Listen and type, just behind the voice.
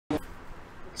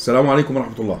السلام عليكم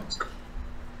ورحمة الله.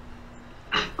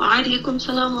 وعليكم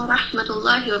السلام ورحمة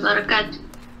الله وبركاته.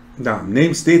 نعم.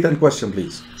 Name, state and question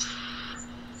please.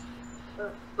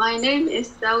 My name is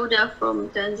Sauda from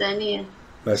Tanzania.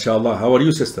 MashaAllah. How are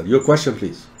you, sister? Your question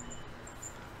please.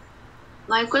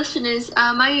 My question is,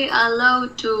 am I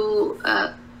allowed to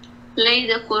play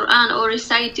the Quran or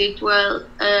recite it while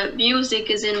music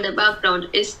is in the background?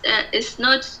 It's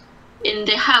not in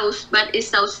the house, but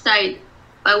it's outside.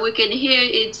 But we can hear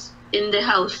it in the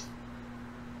house.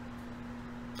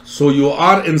 So you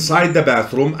are inside the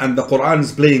bathroom and the Quran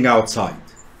is playing outside?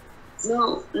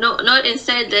 No, not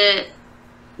inside the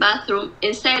bathroom,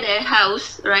 inside a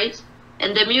house, right?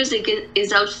 And the music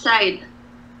is outside.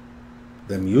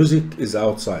 The music is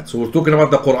outside. So we're talking about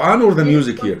the Quran or the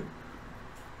music here?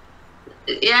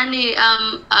 Yani,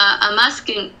 I'm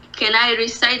asking, can I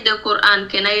recite the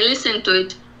Quran? Can I listen to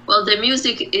it? Well, the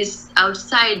music is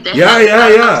outside the house.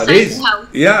 Yeah.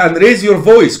 Outside And raise your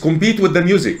voice. Compete with the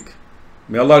music.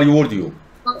 May Allah reward you.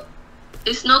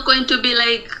 It's not going to be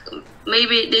like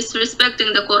maybe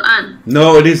disrespecting the Quran.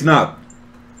 No, it is not.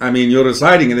 I mean, you're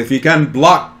reciting, and if you can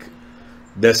block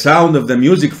the sound of the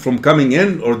music from coming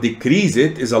in or decrease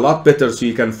it, is a lot better so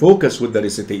you can focus with the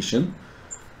recitation.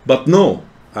 But no,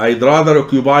 I'd rather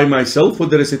occupy myself with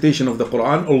the recitation of the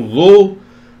Quran, although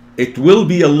it will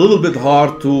be a little bit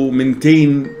hard to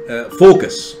maintain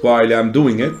focus while I'm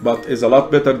doing it, but it's a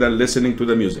lot better than listening to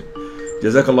the music.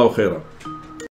 Jazakallahu khairan.